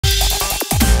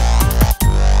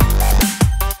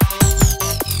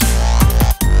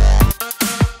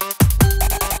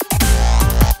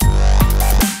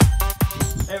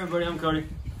Cody.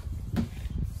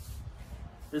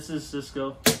 This is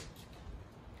Cisco.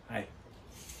 Hi.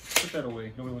 Put that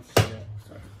away. Nobody wants to see that.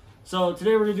 Sorry. So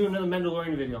today we're gonna do another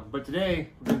Mandalorian video, but today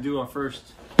we're gonna do our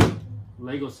first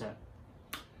Lego set.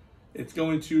 It's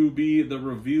going to be the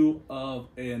review of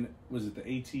was it the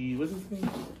AT, what's his name?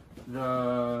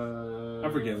 I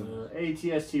forget.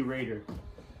 ATST Raider.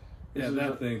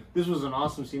 Thing. This was an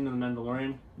awesome scene in the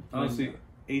Mandalorian. Honestly,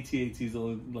 AT-AT is the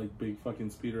only like big fucking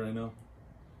speeder I know.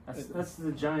 That's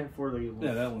the giant four-legged one.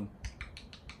 Yeah, that one.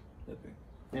 That thing.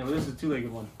 Yeah, well, this is a two-legged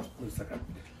one. Looks like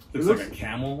a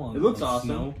camel. On, it looks on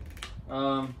awesome.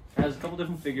 Snow. Has a couple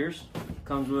different figures.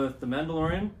 Comes with the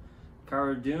Mandalorian,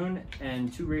 Cara Dune,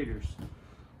 and 2 Raiders.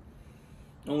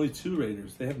 Only 2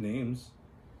 Raiders. They have names.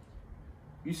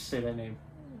 You should say that name.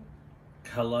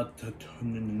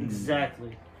 Kalatatun.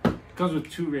 Exactly. Comes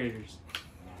with 2 Raiders.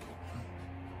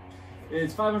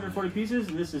 It's 540 pieces,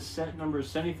 and this is set number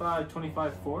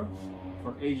 75-25-4 for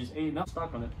ages 8 and up.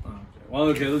 Stock on it.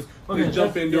 Okay. Well, let's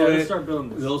jump into it. Let's start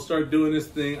building this. They'll start doing this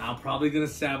thing. I'm probably gonna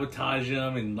sabotage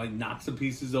them and like knock some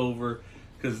pieces over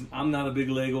because I'm not a big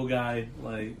Lego guy.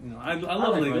 Like, you know, I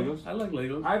love like Lego. Legos. I like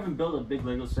Legos. I haven't built a big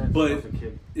Lego set since But I was a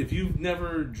kid. if you've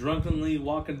never drunkenly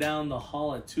walking down the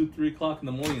hall at 2-3 o'clock in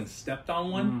the morning and stepped on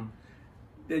one,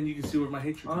 then you can see where my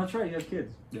hatred comes. Oh, that's right. You have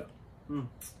kids. Yeah.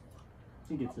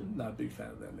 He gets it. I'm not a big fan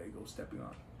of that Lego stepping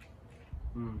on.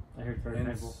 I heard very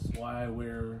painful. That's why I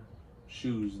wear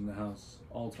shoes in the house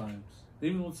all times.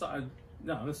 Even when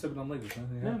no, I'm not stepping on Legos.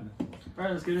 Yeah. All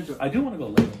right, let's get into it. I do want to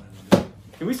go Legoland.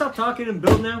 Can we stop talking and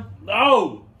build now?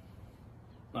 No!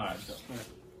 All right, go.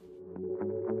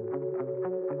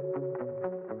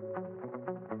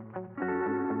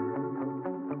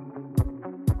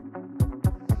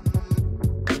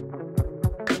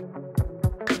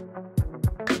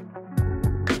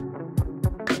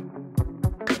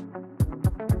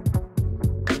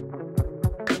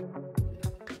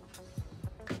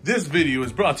 This video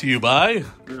is brought to you by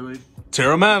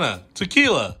Terramana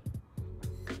Tequila.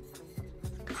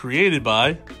 Created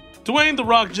by Dwayne "The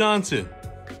Rock" Johnson.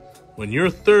 When your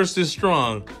thirst is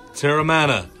strong,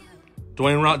 Terramana.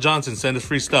 Dwayne "Rock" Johnson, send us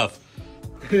free stuff.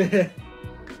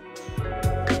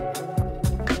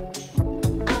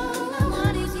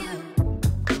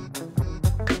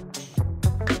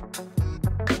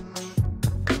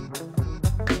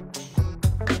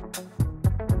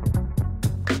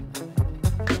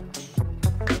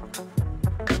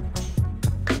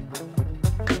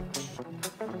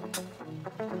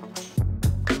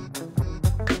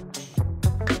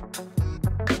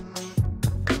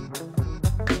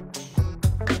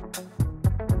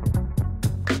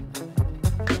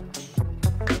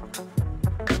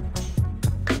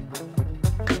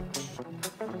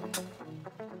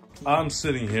 I'm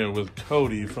sitting here with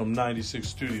Cody from 96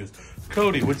 Studios.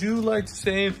 Cody, would you like to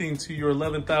say anything to your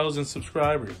 11,000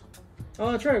 subscribers?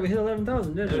 Oh, that's right. We hit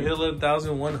 11,000, didn't we? We hit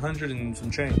 11,100 and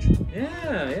some change. Yeah.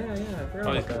 I forgot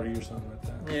Probably about that. 30 or something like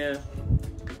that. Yeah.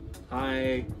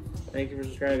 Hi. Thank you for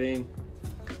subscribing.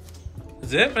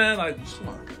 That's it, man. Come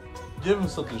on. Give him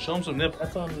something. Show him some nip.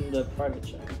 That's on the private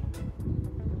check.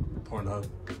 Pornhub.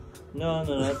 No.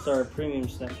 That's our premium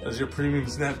Snapchat. That's your premium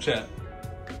Snapchat.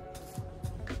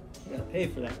 You gotta pay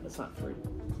for that. That's not free.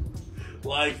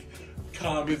 Like,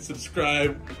 comment,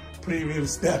 subscribe, premium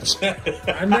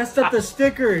Snapchat. I messed up the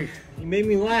sticker. You made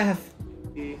me laugh.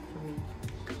 I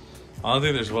don't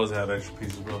think they're supposed to have extra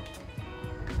pieces, bro.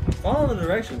 Follow the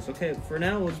directions. Okay, for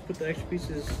now, we'll just put the extra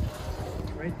pieces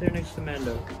right there next to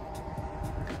Mando.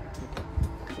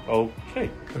 Okay.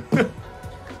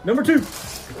 Number 2.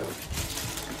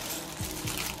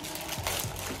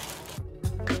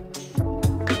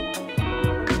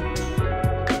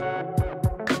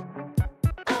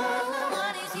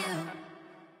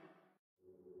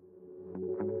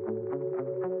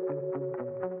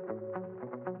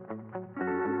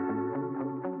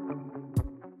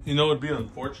 You know what'd be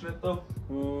unfortunate though?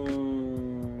 I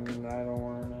don't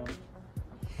want to know.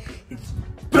 It's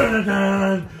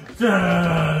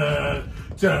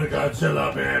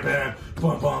Godzilla, bam, bam,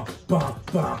 bum, bum, bum,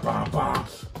 bum, bum, bum.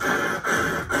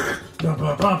 Come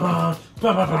on,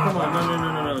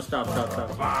 no, stop.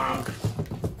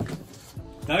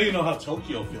 Now you know how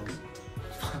Tokyo feels.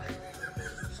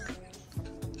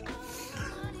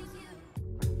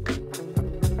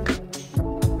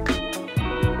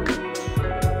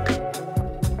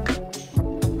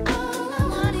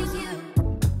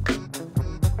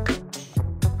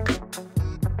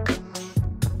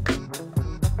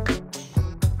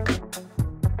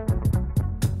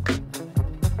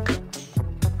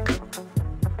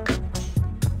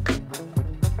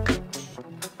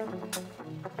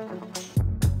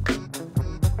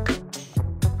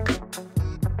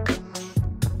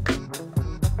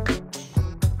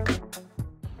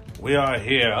 We are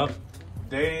here,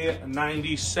 day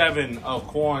 97 of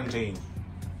quarantine.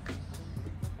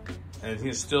 And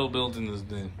he's still building this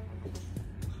thing.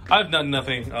 I've done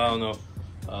nothing, I don't know.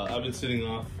 I've been sitting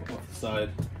off the side,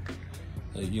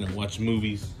 watching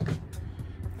movies,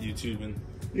 YouTubing.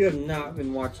 You have not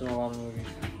been watching a lot of movies.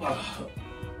 I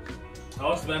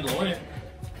watched Mandalorian.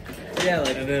 Yeah,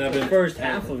 like and then I've been, the first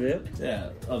half of it. Yeah,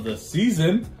 of the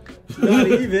season. Not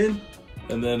even.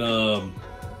 And then I've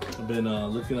been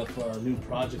looking up for new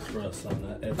projects for us on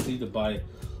that Etsy to buy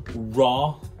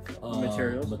raw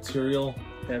material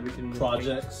that we can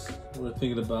projects. We're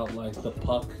thinking about like the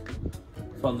puck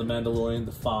from the Mandalorian,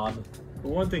 the fob. But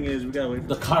one thing is, we gotta wait for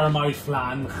the caramari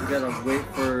flan. We gotta wait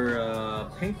for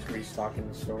paint to restock in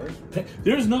the stores.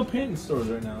 There's no paint in stores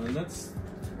right now, and that's.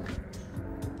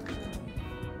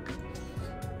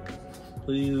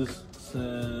 Please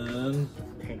send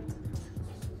paint.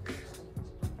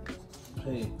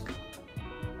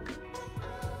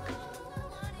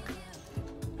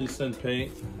 Please send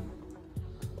paint.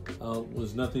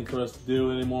 Was nothing for us to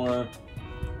do anymore.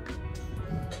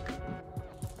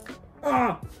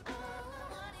 Ah!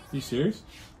 You serious?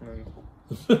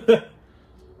 It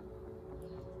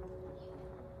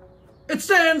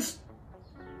stands!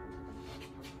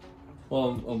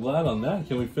 Well, I'm glad on that.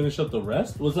 Can we finish up the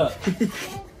rest? What's up?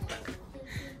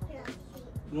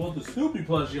 You want the Snoopy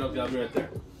plushie I've got right there?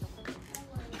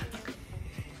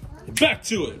 Back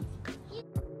to it.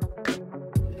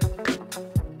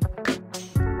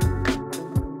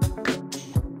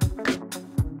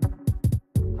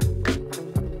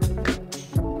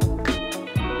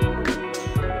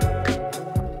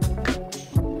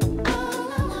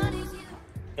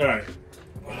 All right.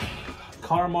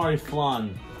 Calamari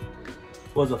flan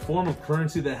was a form of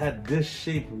currency that had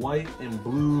dish-shaped white and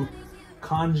blue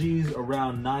kanjis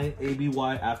around 9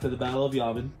 ABY after the Battle of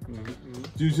Yavin.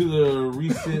 Due to the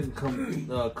recent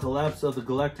collapse of the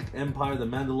Galactic Empire, the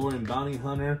Mandalorian bounty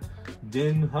hunter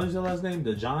Din, how's his last name?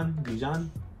 Dijon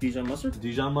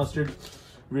Mustard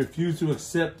refused to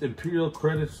accept Imperial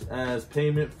credits as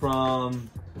payment from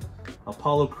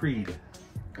Apollo Creed.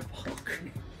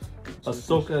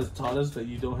 Ahsoka has taught us that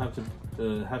you don't have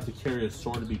to carry a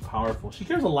sword to be powerful. She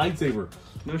carries a lightsaber.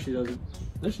 No, she doesn't.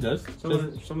 No, she does.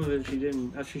 Some of it she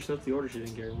didn't. After she left the order, she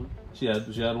didn't carry one. She had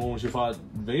one when she fought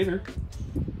Vader.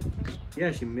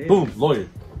 Yeah, she made. Boom, lawyer.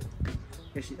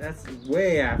 Yeah, that's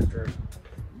way after.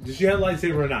 Did she have a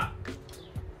lightsaber or not?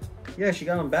 Yeah, she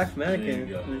got them back from Anakin,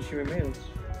 and then she remade them.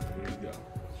 There you go.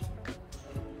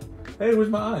 Hey, where's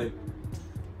my eye?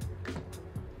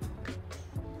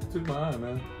 Took my eye,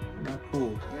 man. Not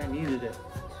cool. Yeah, I needed it.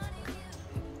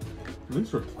 At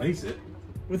least replace it.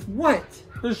 With what?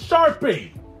 The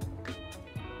Sharpie!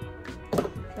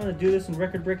 Trying to do this in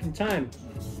record-breaking time.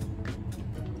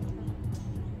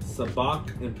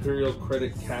 Sabak Imperial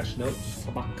Credit Cash Notes.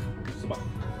 Sabak.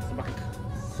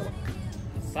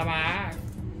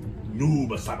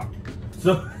 Nooba Sabak.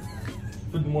 So,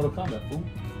 for the Mortal Kombat, fool.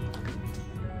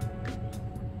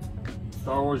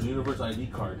 Star Wars Universe ID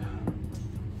card.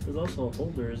 There's also a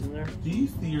holder, isn't there? Do you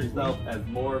see yourself as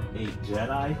more of a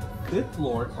Jedi, Sith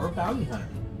Lord, or bounty hunter?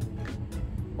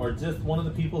 Or just one of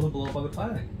the people who blew up on the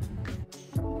planet?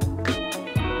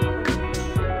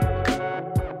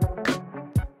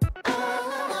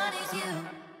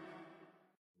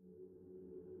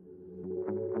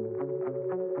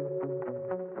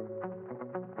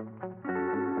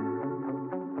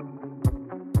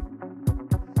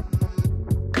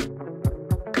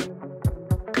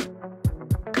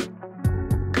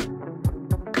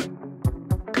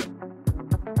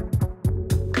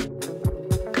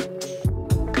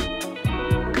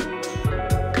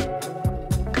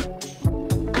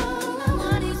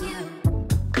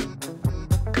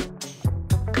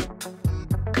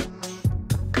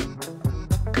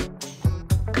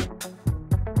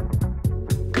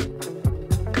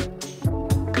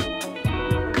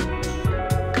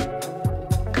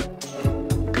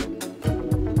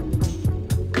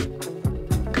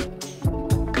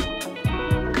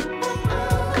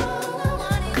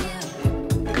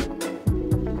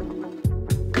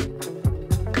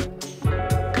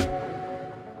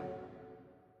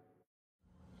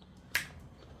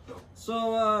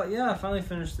 So, yeah, I finally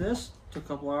finished this. Took a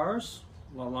couple hours.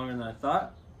 A lot longer than I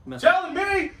thought. Messed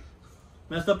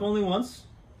up only once.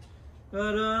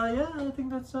 But, yeah, I think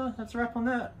that's a wrap on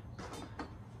that.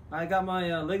 I got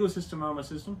my Lego system out of my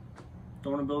system.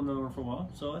 Don't want to build another one for a while,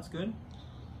 so that's good.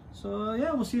 So,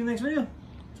 yeah, we'll see you in the next video.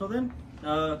 Till then,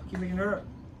 keep making it up.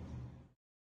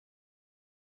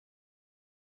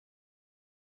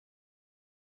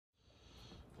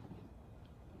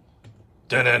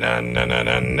 Dun, dun, dun, dun, dun,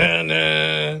 dun,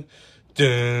 dun.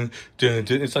 Dun, dun,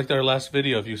 dun. It's like our last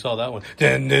video if you saw that one.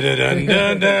 Dun, dun, dun, dun,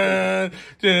 dun, dun,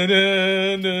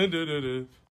 dun, dun, dun, dun, dun.